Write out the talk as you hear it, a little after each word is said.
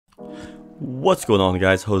What's going on,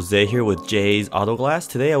 guys? Jose here with Jay's Auto Glass.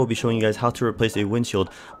 Today I will be showing you guys how to replace a windshield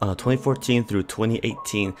on a 2014 through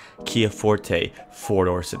 2018 Kia Forte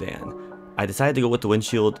 4-door sedan. I decided to go with the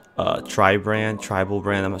windshield tribal brand.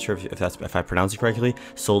 I'm not sure if I pronounce it correctly.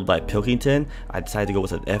 Sold by Pilkington. I decided to go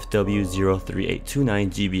with an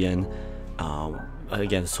FW03829 GBN.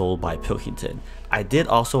 Again, sold by Pilkington. I did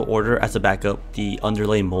also order as a backup the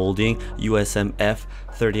underlay molding USM F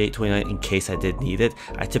 3829 in case I did need it.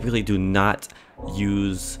 I typically do not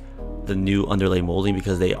use the new underlay molding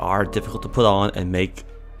because they are difficult to put on and make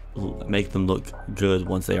them look good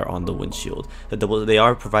once they are on the windshield. They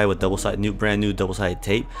are provided with brand new double-sided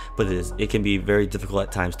tape, but it can be very difficult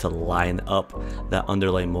at times to line up that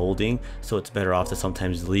underlay molding, so it's better off to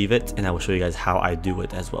sometimes leave it, and I will show you guys how I do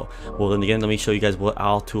it as well. Well, then again, let me show you guys what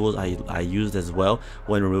all tools I used as well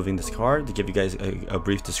when removing this car, to give you guys a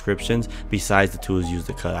brief descriptions besides the tools used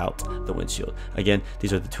to cut out the windshield. Again,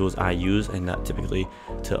 these are the tools I use, and not typically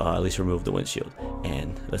to at least remove the windshield.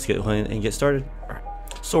 And let's get ahead and get started. All right.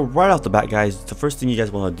 So right off the bat, guys, the first thing you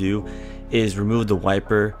guys want to do is remove the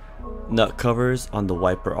wiper nut covers on the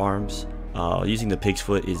wiper arms. Using the pig's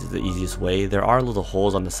foot is the easiest way. There are little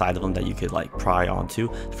holes on the side of them that you could like pry onto.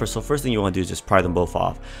 So first thing you want to do is just pry them both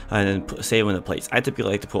off and then save them in place. I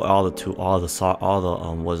typically like to put all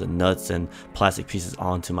the nuts and plastic pieces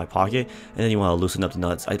onto my pocket, and then you want to loosen up the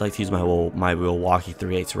nuts. I like to use my Milwaukee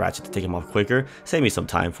 3/8 ratchet to take them off quicker, save me some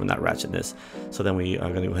time from that ratchetness. So then we are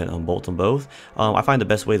going to go ahead and unbolt them both. I find the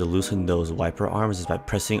best way to loosen those wiper arms is by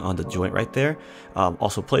pressing on the joint right there.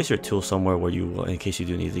 Also place your tool somewhere where you, in case you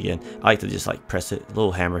do need it again. I like to just like press it,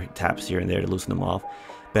 little hammer taps here and there to loosen them off,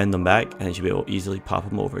 bend them back, and you should be able to easily pop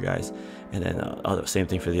them over, guys. And then same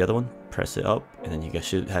thing for the other one, press it up, and then you guys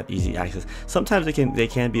should have easy access. Sometimes they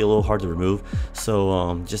can be a little hard to remove,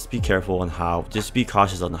 so just be careful on be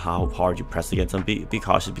cautious on how hard you press against them. Be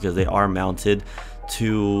cautious because they are mounted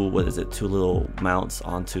to two little mounts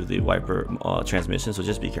onto the wiper transmission, so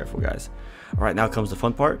just be careful, guys. All right, now comes the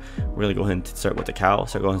fun part. We're gonna go ahead and start with the cowl.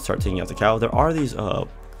 So go ahead and start taking out the cowl. There are these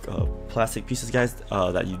plastic pieces, guys,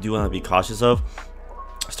 that you do want to be cautious of.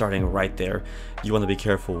 Starting right there, you want to be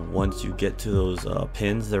careful once you get to those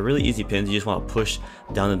pins. They're really easy pins. You just want to push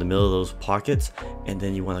down in the middle of those pockets, and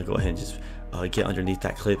then you want to go ahead and just get underneath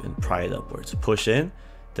that clip and pry it upwards. Push in,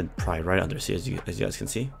 then pry right under. See, as you guys can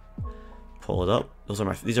see, pull it up.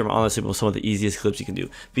 These are honestly some of the easiest clips you can do.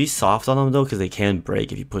 Be soft on them though, because they can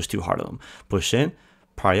break if you push too hard on them. Push in,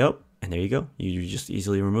 pry up, and there you go. You just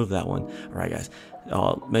easily remove that one. All right, guys.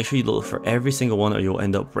 Make sure you look for every single one, or you'll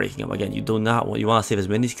end up breaking them. Again, you want to save as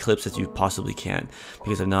many clips as you possibly can,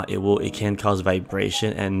 because if not, it can cause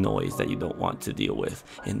vibration and noise that you don't want to deal with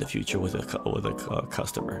in the future with a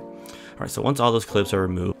customer. All right, so once all those clips are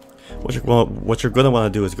removed, what you're going to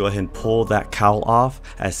want to do is go ahead and pull that cowl off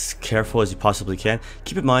as careful as you possibly can.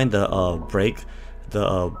 Keep in mind the brake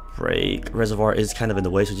reservoir is kind of in the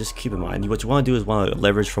way, so just keep in mind. What you want to do is want to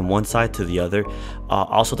leverage from one side to the other.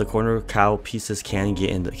 Also, the corner cowl pieces can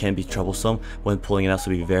be troublesome when pulling it out,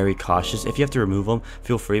 so be very cautious. If you have to remove them,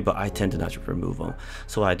 feel free, but I tend to not remove them.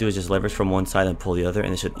 So what I do is just leverage from one side and pull the other,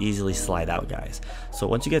 and it should easily slide out, guys. So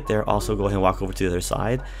once you get there, also go ahead and walk over to the other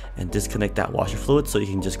side and disconnect that washer fluid, so you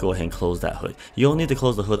can just go ahead and close that hood. You don't need to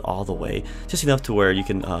close the hood all the way, just enough to where you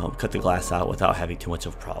can cut the glass out without having too much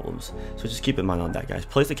of problems. So just keep in mind on that, guys.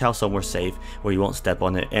 Place the cowl somewhere safe where you won't step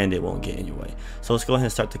on it and it won't get in your way. So let's go ahead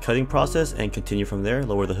and start the cutting process and continue from there.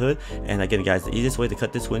 Lower the hood, and again, guys, the easiest way to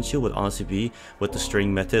cut this windshield would honestly be with the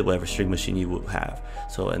string method, whatever string machine you would have.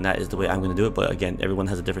 So, and that is the way I'm going to do it, but again, everyone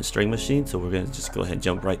has a different string machine, so we're going to just go ahead and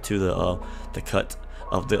jump right to the cut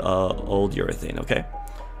of the old urethane. Okay.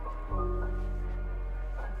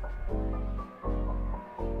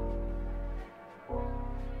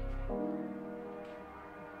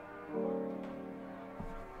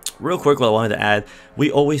 Real quick, what I wanted to add,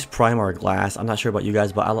 we always prime our glass. I'm not sure about you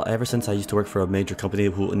guys, but ever since I used to work for a major company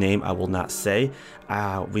whose name I will not say,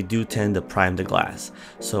 we do tend to prime the glass.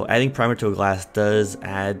 So adding primer to a glass does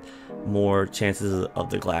add more chances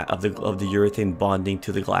of the urethane bonding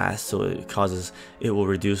to the glass, so it will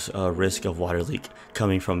reduce risk of water leak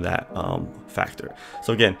coming from that factor.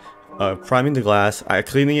 So again, priming the glass,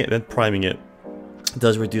 cleaning it, then priming it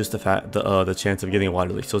does reduce the chance of getting a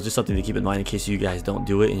water leak. So it's just something to keep in mind in case you guys don't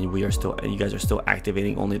do it and you guys are still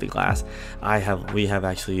activating only the glass. We have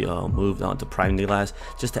actually moved on to priming the glass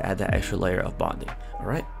just to add that extra layer of bonding. All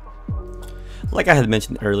right. Like I had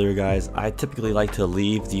mentioned earlier, guys, I typically like to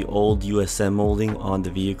leave the old USM molding on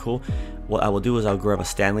the vehicle. What I will do is I'll grab a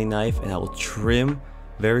Stanley knife and I will trim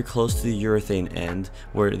very close to the urethane end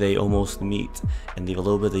where they almost meet, and leave a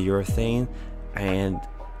little bit of the urethane and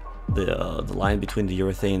the line between the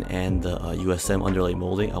urethane and the USM underlay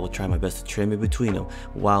molding. I will try my best to trim in between them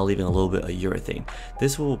while leaving a little bit of urethane.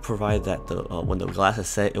 This will provide that when the glass is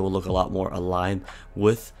set, it will look a lot more aligned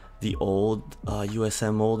with the old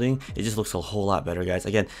USM molding. It just looks a whole lot better, guys.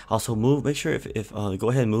 Again, also make sure if go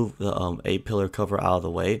ahead and move the A-pillar cover out of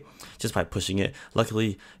the way just by pushing it.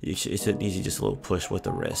 Luckily, it's an easy just a little push with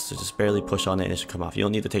the wrist, so just barely push on it and it should come off. You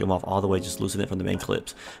don't need to take them off all the way, just loosen it from the main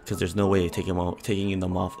clips, because there's no way taking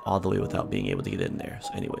them off all the way without being able to get in there.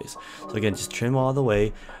 So anyways, so again, just trim all the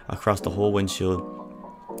way across the whole windshield,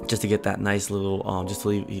 just to get that nice little just to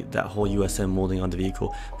leave that whole USM molding on the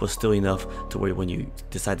vehicle, but still enough to where when you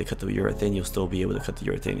decide to cut the urethane, you'll still be able to cut the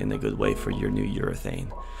urethane in a good way for your new urethane.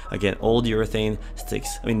 Again, old urethane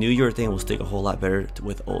sticks, new urethane will stick a whole lot better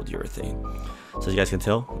with old urethane. So as you guys can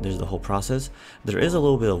tell, there's the whole process. There is a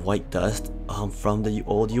little bit of white dust from the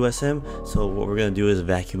old USM, so what we're going to do is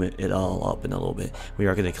vacuum it all up in a little bit. We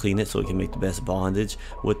are going to clean it so we can make the best bondage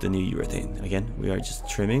with the new urethane. Again, we are just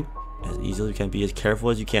trimming as easily as you can. Be as careful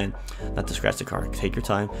as you can not to scratch the car. Take your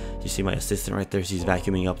time. You see my assistant right there, she's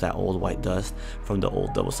vacuuming up that old white dust from the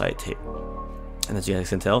old double-sided tape. And as you guys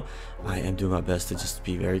can tell, I am doing my best to just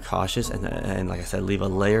be very cautious and like I said, leave a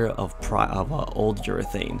layer of old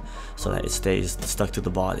urethane so that it stays stuck to the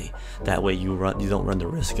body. That way you don't run the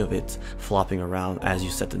risk of it flopping around as you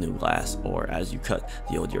set the new glass or as you cut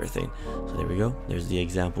the old urethane. So there we go. There's the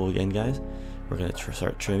example again, guys. We're gonna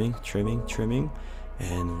start trimming,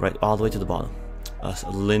 and right all the way to the bottom,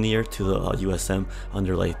 linear to the USM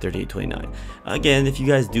underlay 3829. Again, if you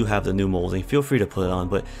guys do have the new molding, feel free to put it on,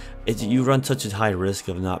 but you run such a high risk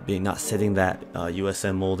of not setting that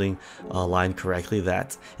USM molding line correctly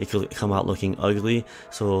that it could come out looking ugly.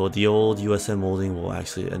 So the old USM molding will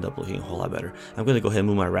actually end up looking a whole lot better. I'm going to go ahead and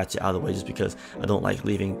move my ratchet out of the way just because I don't like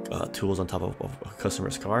leaving tools on top of a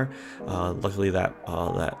customer's car. Luckily that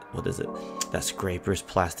scraper is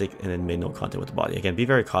plastic and it made no contact with the body. Again, be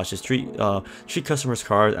very cautious. Treat customers'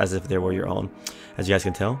 cars as if they were your own. As you guys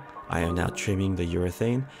can tell, I am now trimming the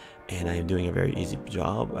urethane, and I am doing a very easy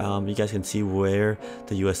job. You guys can see where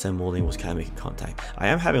the USM molding was kind of making contact. I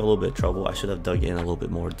am having a little bit of trouble. I should have dug in a little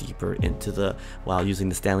bit more deeper into while using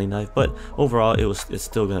the Stanley knife, but overall it's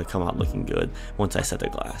still going to come out looking good once I set the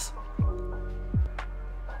glass.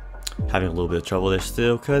 Having a little bit of trouble there,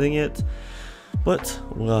 still cutting it, but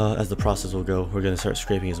as the process will go, we're going to start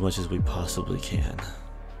scraping as much as we possibly can.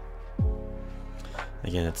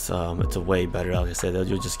 Again, it's a way better, like I said,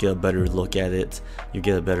 you'll just get a better look at it. You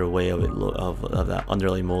get a better way of it of that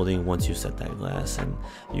underlay molding once you set that glass. And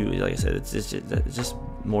like I said, it's just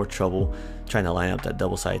more trouble trying to line up that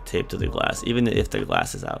double-sided tape to the glass. Even if the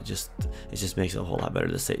glass is out, it just makes it a whole lot better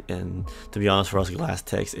to say. And to be honest, for us glass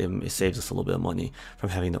techs, it saves us a little bit of money from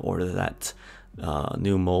having to order that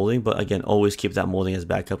new molding. But again, always keep that molding as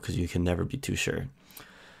backup because you can never be too sure.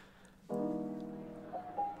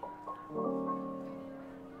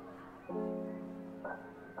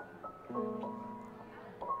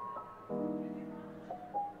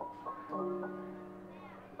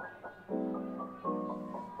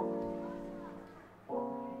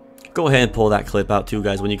 Go ahead and pull that clip out too,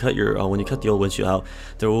 guys. When you cut the old windshield out,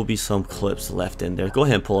 there will be some clips left in there. Go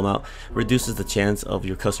ahead and pull them out. Reduces the chance of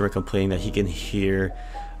your customer complaining that he can hear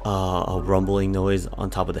a rumbling noise on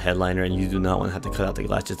top of the headliner, and you do not want to have to cut out the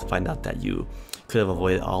glass just to find out that you could have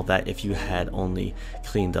avoided all that if you had only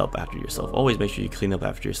cleaned up after yourself. Always make sure you clean up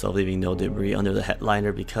after yourself, leaving no debris under the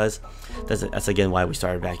headliner, because that's again why we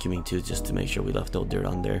started vacuuming too, just to make sure we left no dirt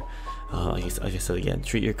on there. Like I said again,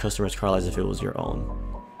 treat your customer's car as if it was your own.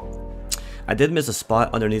 I did miss a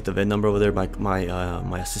spot underneath the VIN number over there.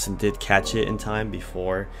 My assistant did catch it in time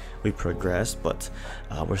before we progressed, but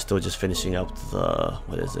we're still just finishing up the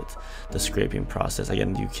scraping process.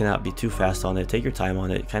 Again, you cannot be too fast on it. Take your time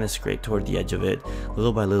on it. Kind of scrape toward the edge of it.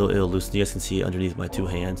 Little by little, it'll loosen. You guys can see it underneath my two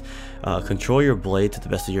hands. Control your blade to the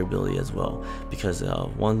best of your ability as well, because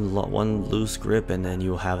one loose grip and then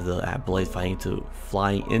you'll have the blade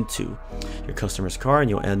flying into your customer's car, and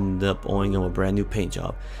you'll end up owing them a brand new paint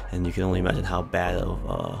job. And you can only imagine how bad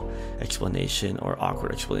of explanation or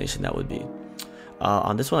awkward explanation that would be.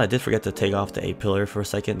 On this one, I did forget to take off the A-pillar for a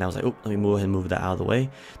second, and I was like, oh, let me go ahead and move that out of the way.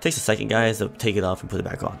 It takes a second, guys, to take it off and put it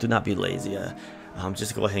back on. Do not be lazy.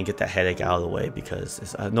 Just go ahead and get that headache out of the way,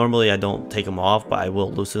 because normally I don't take them off, but I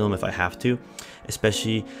will loosen them if I have to,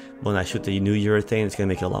 especially when I shoot the new urethane. It's going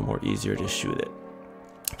to make it a lot more easier to shoot it.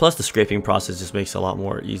 Plus, the scraping process just makes it a lot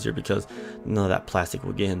more easier because none of that plastic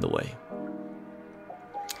will get in the way.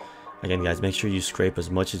 Again, guys, make sure you scrape as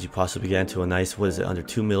much as you possibly can to a nice, under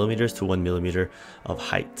 2 millimeters to 1 millimeter of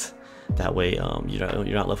height. That way, you're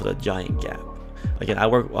not left with a giant gap. Again, I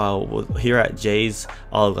work here at Jay's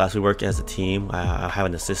All Glass. We work as a team. I have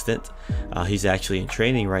an assistant. He's actually in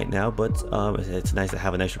training right now, but it's nice to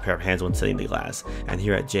have an extra pair of hands when setting the glass. And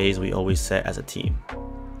here at Jay's, we always set as a team.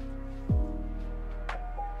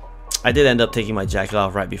 I did end up taking my jacket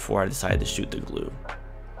off right before I decided to shoot the glue.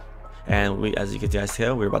 And as you can guys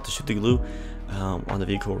tell, we're about to shoot the glue on the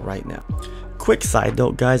vehicle right now. Quick side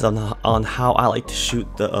note, guys, on how I like to shoot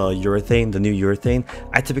the urethane, the new urethane.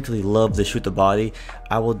 I typically love to shoot the body.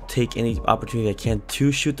 I will take any opportunity I can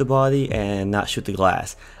to shoot the body and not shoot the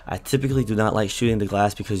glass. I typically do not like shooting the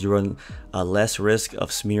glass because you run less risk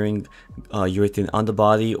of smearing urethane on the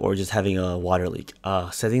body or just having a water leak.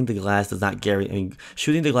 Shooting the glass does not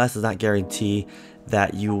guarantee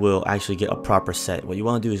that you will actually get a proper set. What you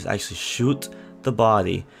want to do is actually shoot the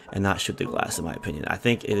body and not shoot the glass, in my opinion. I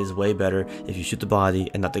think it is way better if you shoot the body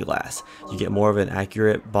and not the glass. You get more of an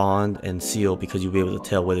accurate bond and seal because you'll be able to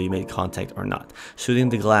tell whether you made contact or not. Shooting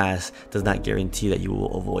the glass does not guarantee that you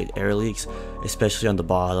will avoid air leaks, especially on the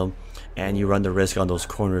bottom, and you run the risk on those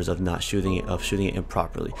corners of not shooting it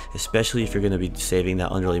improperly, especially if you're going to be saving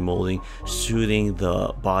that underlay molding. Shooting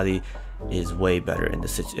the body is way better in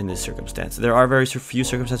this circumstance. There are very few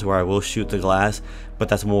circumstances where I will shoot the glass, but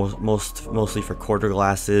that's mostly for quarter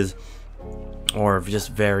glasses or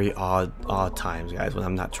just very odd times, guys, when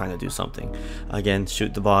I'm not trying to do something. Again,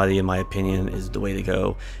 shoot the body, in my opinion, is the way to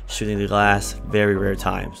go. Shooting the glass, very rare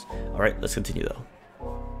times. All right, let's continue though.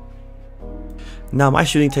 Now, my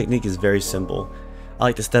shooting technique is very simple. I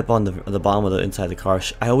like to step on the bottom of the inside of the car.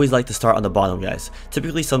 I always like to start on the bottom, guys.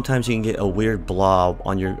 Typically, sometimes you can get a weird blob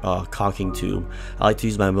on your cocking tube. I like to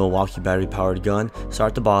use my Milwaukee battery-powered gun.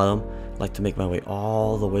 Start at the bottom. I like to make my way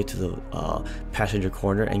all the way to the passenger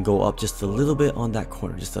corner and go up just a little bit on that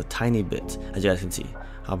corner, just a tiny bit, as you guys can see.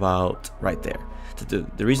 How about right there?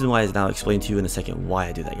 The reason why is now explained to you in a second why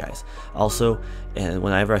I do that, guys. Also, and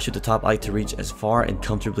whenever I shoot the top, I like to reach as far and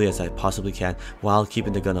comfortably as I possibly can while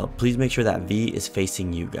keeping the gun up. Please make sure that V is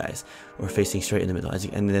facing you, guys, or facing straight in the middle.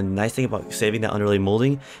 And then the nice thing about saving that underlay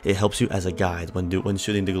molding, it helps you as a guide when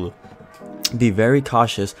shooting the glue. Be very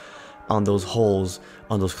cautious on those holes,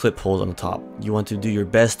 on those clip holes on the top. You want to do your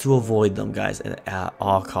best to avoid them, guys, at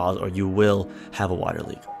all costs, or you will have a water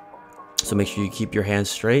leak. So make sure you keep your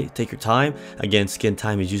hands straight, take your time. Again, skin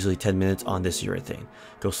time is usually 10 minutes on this urethane.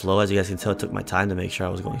 Go slow. As you guys can tell, I took my time to make sure I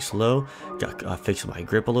was going slow. Fixed my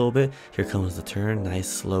grip a little bit. Here comes the turn, nice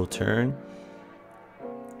slow turn.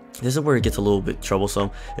 This is where it gets a little bit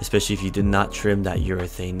troublesome, especially if you did not trim that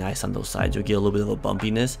urethane nice on those sides. You'll get a little bit of a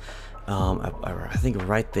bumpiness. I think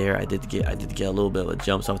right there I did get a little bit of a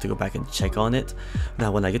jump, so I have to go back and check on it.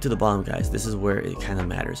 Now when I get to the bottom, guys, this is where it kind of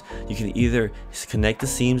matters. You can either connect the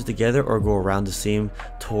seams together or go around the seam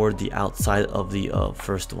toward the outside of the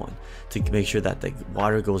first one to make sure that the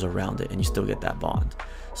water goes around it and you still get that bond.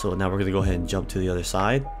 So now we're going to go ahead and jump to the other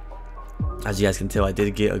side. As you guys can tell, I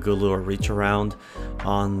did get a good little reach around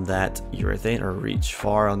on that urethane, or reach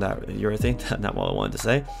far on that urethane. Not what I wanted to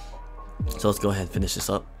say. So let's go ahead and finish this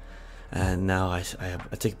up. And now I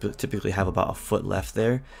typically have about a foot left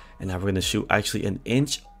there, and now we're going to shoot actually an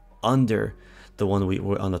inch under the one we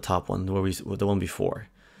were on the top one, the one before.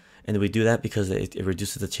 And we do that because it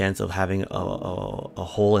reduces the chance of having a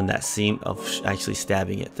hole in that seam of actually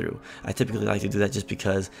stabbing it through. I typically like to do that just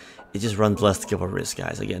because it just runs less of a risk,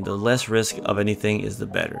 guys. Again, the less risk of anything is the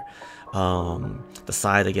better. The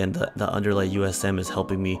side, again, the underlay USM is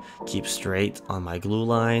helping me keep straight on my glue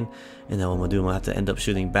line. And then what I'm gonna do, I'm gonna have to end up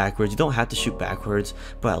shooting backwards. You don't have to shoot backwards,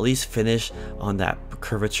 but at least finish on that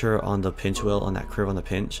curvature on the pinch wheel, on that curve on the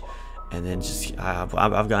pinch. And then just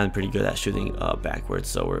I've gotten pretty good at shooting backwards,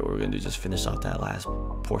 so we're gonna just finish off that last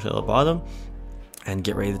portion of the bottom and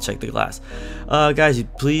get ready to check the glass. Guys,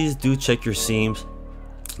 please do check your seams.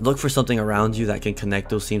 Look for something around you that can connect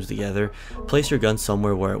those seams together. Place your gun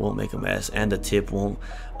somewhere where it won't make a mess and the tip won't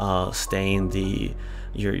stain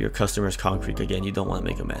your customer's concrete. Again, you don't want to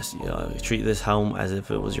make a mess. Treat this home as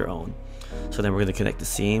if it was your own. So then we're going to connect the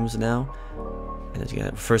seams now. And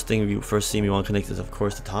again, first seam you want to connect is of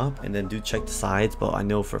course the top, and then do check the sides. But I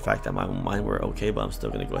know for a fact that mine were okay, but I'm still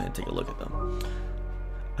going to go ahead and take a look at them.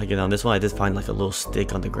 Again, on this one I did find like a little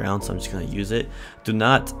stick on the ground, so I'm just going to use it. Do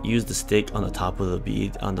not use the stick on the top of the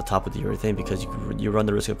bead, on the top of the urethane, because you run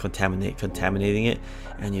the risk of contaminating it,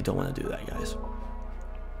 and you don't want to do that, guys.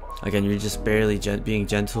 Again, you're just barely being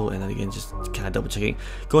gentle, and then again just kind of double checking.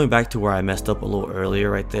 Going back to where I messed up a little earlier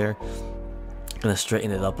right there, gonna straighten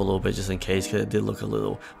it up a little bit just in case, because it did look a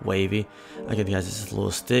little wavy. Again, guys, this is a little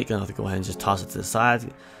stick. Gonna have to go ahead and just toss it to the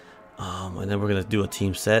side. And then we're gonna do a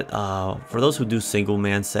team set. For those who do single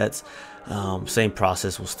man sets, same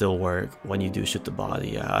process will still work when you do shoot the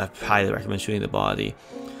body. I highly recommend shooting the body,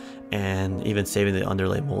 and even saving the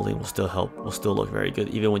underlay molding will still help. Will still look very good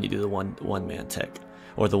even when you do the one man tech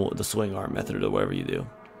or the swing arm method or whatever you do.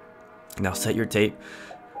 Now set your tape.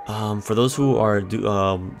 For those who are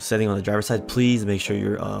setting on the driver's side, please make sure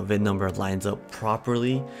your VIN number lines up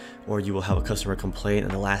properly, or you will have a customer complaint,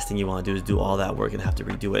 and the last thing you want to do is do all that work and have to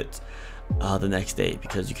redo it the next day,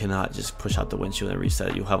 because you cannot just push out the windshield and reset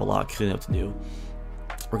it. You'll have a lot of cleanup to do.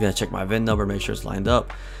 We're going to check my VIN number, make sure it's lined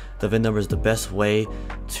up. The VIN number is the best way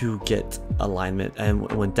to get alignment.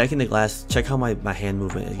 And when decking the glass, check how my hand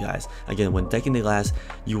movement is, guys. Again, when decking the glass,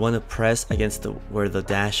 you want to press against where the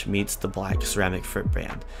dash meets the black ceramic foot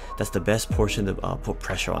band. That's the best portion to put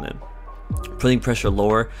pressure on it. Putting pressure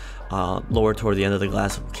lower toward the end of the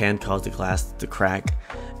glass can cause the glass to crack,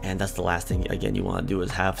 and that's the last thing again you want to do,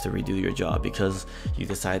 is have to redo your job because you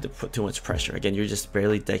decided to put too much pressure. Again, you're just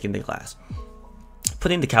barely decking the glass.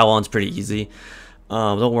 Putting the cowl on is pretty easy.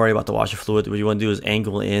 Don't worry about the washer fluid. What you want to do is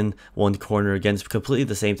angle in one corner. Again, it's completely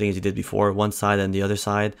the same thing as you did before, one side and the other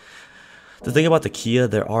side. The thing about the Kia,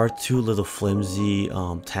 there are two little flimsy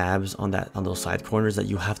tabs on those side corners that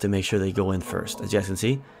you have to make sure they go in first. As you guys can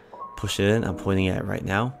see, push it in. I'm pointing at it right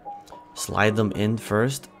now. Slide them in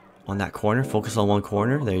first on that corner. Focus on one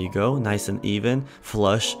corner. There you go. Nice and even,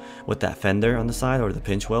 flush with that fender on the side, or the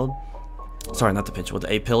pinch weld. Sorry, not the pinch weld,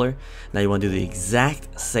 the A-pillar. Now you want to do the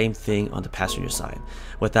exact same thing on the passenger side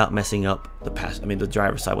without messing up the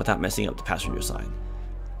driver's side, without messing up the passenger side.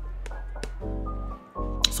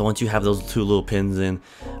 So once you have those two little pins in,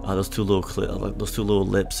 those two little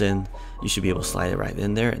lips in, you should be able to slide it right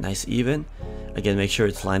in there, nice even. Again, make sure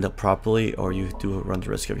it's lined up properly, or you do run the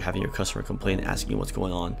risk of having your customer complain, asking what's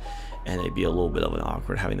going on, and it'd be a little bit of an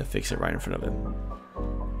awkward having to fix it right in front of him.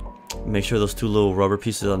 Make sure those two little rubber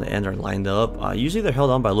pieces on the end are lined up. Usually they're held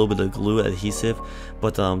on by a little bit of glue adhesive,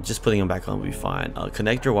 but just putting them back on will be fine.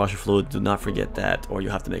 Connector washer fluid, do not forget that, or you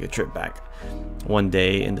have to make a trip back one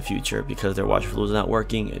day in the future because their washer fluid is not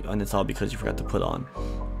working, and it's all because you forgot to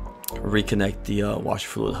reconnect the washer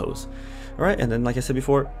fluid hose. Alright, and then like I said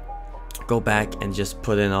before, go back and just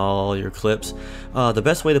put in all your clips. The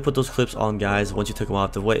best way to put those clips on, guys, once you took them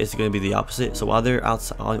off, the way is going to be the opposite. So while they're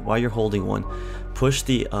outside, while you're holding one, push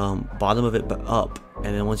the bottom of it up,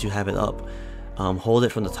 and then once you have it up, hold it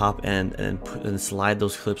from the top end and slide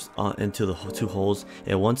those clips into the two holes.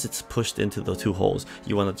 And once it's pushed into the two holes,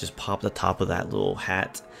 you want to just pop the top of that little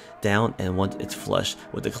hat down, and once it's flush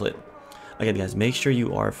with the clip. Again, guys, make sure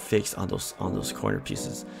you are fixed on those corner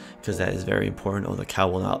pieces, because that is very important, or the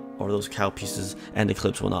cowl will not, or those cowl pieces and the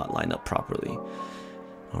clips will not line up properly.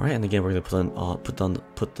 All right, and again, we're gonna put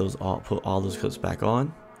all those clips back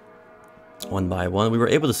on one by one. We were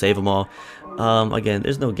able to save them all. Again,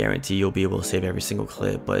 there's no guarantee you'll be able to save every single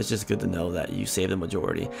clip, but it's just good to know that you save the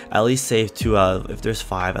majority. At least save 2 out of, if there's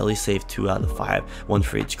 5, at least save 2 out of 5, one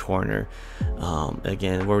for each corner.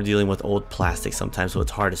 Again, we're dealing with old plastic sometimes, so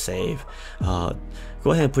it's hard to save. Go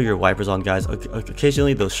ahead and put your wipers on, guys.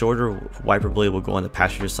 Occasionally the shorter wiper blade will go on the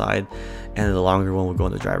passenger side, and the longer one will go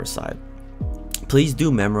on the driver's side. Please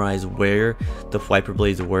do memorize where the wiper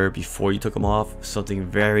blades were before you took them off. Something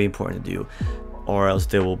very important to do, or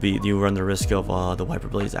else you run the risk of the wiper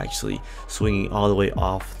blades actually swinging all the way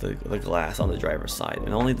off the glass on the driver's side,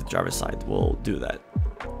 and only the driver's side will do that.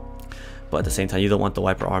 But at the same time, you don't want the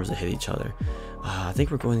wiper arms to hit each other. I think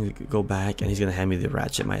we're going to go back, and he's going to hand me the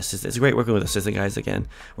ratchet, my assistant. It's great working with assistant, guys. Again,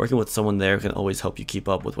 working with someone there can always help you keep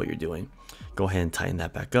up with what you're doing. Go ahead and tighten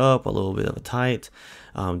that back up, a little bit of a tight.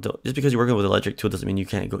 Just because you're working with electric tool doesn't mean you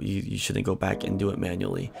can't go. You shouldn't go back and do it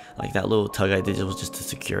manually. Like that little tug I did was just to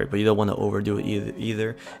secure it, but you don't want to overdo it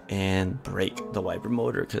either and break the wiper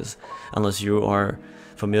motor, because unless you are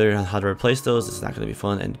familiar on how to replace those, it's not going to be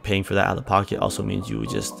fun. And paying for that out of pocket also means you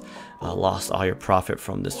just lost all your profit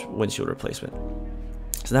from this windshield replacement.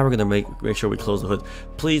 So now we're going to make sure we close the hood.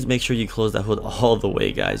 Please make sure you close that hood all the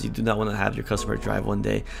way, guys. You do not want to have your customer drive one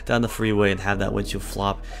day down the freeway and have that windshield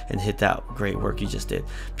flop and hit that great work you just did.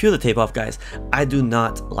 Peel the tape off, guys. I do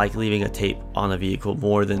not like leaving a tape on a vehicle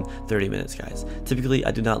more than 30 minutes, guys. Typically,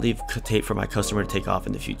 I do not leave tape for my customer to take off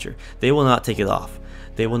in the future. They will not take it off.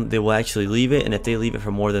 They will actually leave it, and if they leave it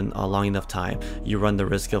for more than a long enough time, you run the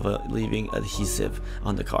risk of leaving adhesive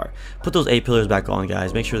on the car. Put those A-pillars back on,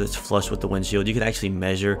 guys. Make sure that it's flush with the windshield. You can actually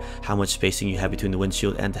measure how much spacing you have between the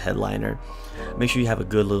windshield and the headliner. Make sure you have a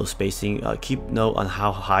good little spacing. Keep note on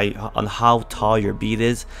how tall your bead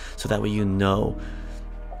is, so that way you know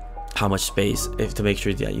how much space, if to make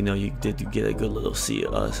sure that you know you did get a good little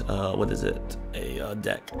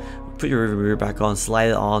deck. Put your rear mirror back on, slide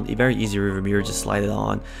it on. A very easy rear mirror, just slide it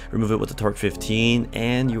on, remove it with the torque 15,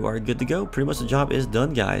 and you are good to go. Pretty much the job is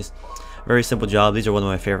done, guys. Very simple job. These are one of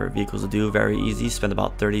my favorite vehicles to do. Very easy. Spend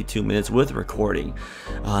about 32 minutes with recording.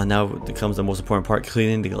 Now comes the most important part: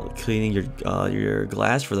 cleaning your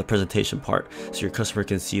glass for the presentation part, so your customer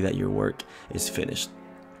can see that your work is finished.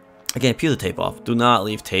 Again, peel the tape off. Do not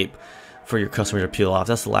leave tape for your customer to peel off.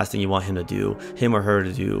 That's the last thing you want him or her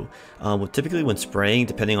to do. Typically when spraying,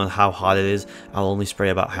 depending on how hot it is, I'll only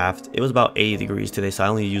spray about half. It was about 80 degrees today, so I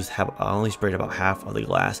only sprayed about half of the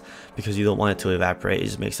glass, because you don't want it to evaporate. It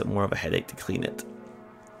just makes it more of a headache to clean it.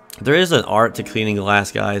 There is an art to cleaning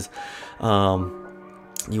glass, guys.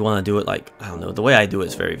 You want to do it like, I don't know, the way I do it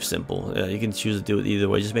is very simple. You can choose to do it either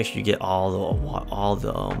way. Just make sure you get all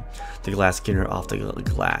the glass cleaner off the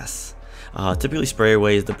glass. Typically Spray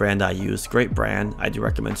Away is the brand I use. Great brand. I do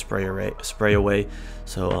recommend Spray Away.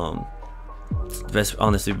 So best,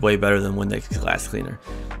 honestly, way better than Windex glass cleaner.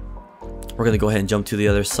 We're gonna go ahead and jump to the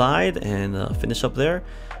other side and finish up there.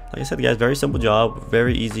 Like I said, guys, very simple job,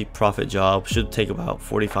 very easy profit job. Should take about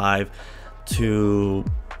 45 to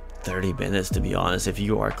 30 minutes, to be honest, if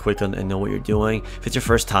you are quick and know what you're doing. If it's your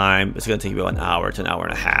first time, it's going to take you about an hour to an hour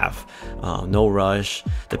and a half. No rush,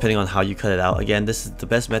 depending on how you cut it out. Again, this is the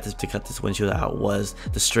best method to cut this windshield out was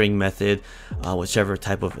the string method, whichever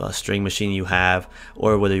type of string machine you have,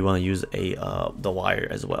 or whether you want to use the wire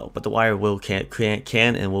as well. But the wire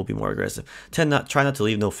can and will be more aggressive. Try not to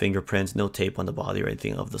leave no fingerprints, no tape on the body or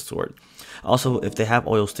anything of the sort. Also, if they have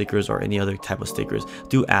oil stickers or any other type of stickers,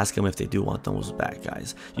 do ask them if they do want those back,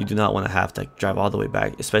 guys. You do not want to have to drive all the way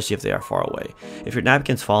back, especially if they are far away. If your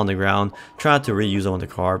napkins fall on the ground, try not to reuse them on the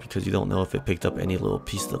car, because you don't know if it picked up any little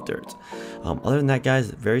pieces of dirt. Other than that, guys,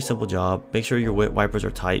 very simple job. Make sure your wipers are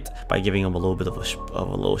tight by giving them a little bit of a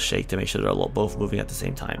little shake to make sure they're both moving at the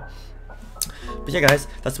same time. But yeah, guys,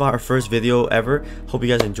 that's about our first video ever. Hope you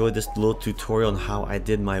guys enjoyed this little tutorial on how I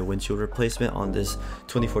did my windshield replacement on this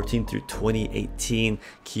 2014 through 2018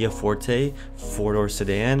 Kia Forte 4-door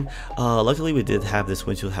sedan. Luckily, we did have this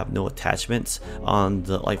windshield have no attachments on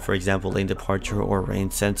the, like for example, lane departure or rain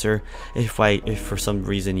sensor. If for some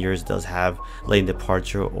reason yours does have lane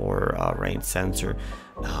departure or rain sensor,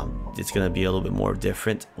 it's going to be a little bit more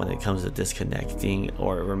different when it comes to disconnecting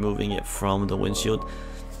or removing it from the windshield.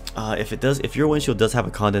 If your windshield does have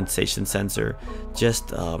a condensation sensor,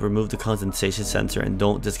 just remove the condensation sensor and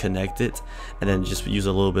don't disconnect it, and then just use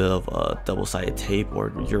a little bit of double-sided tape or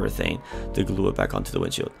urethane to glue it back onto the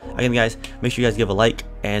windshield. Again, guys, make sure you guys give a like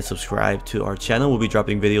and subscribe to our channel. We'll be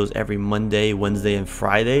dropping videos every Monday, Wednesday, and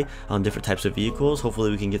Friday on different types of vehicles.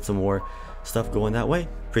 Hopefully we can get some more stuff going that way.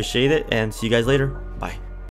 Appreciate it, and see you guys later.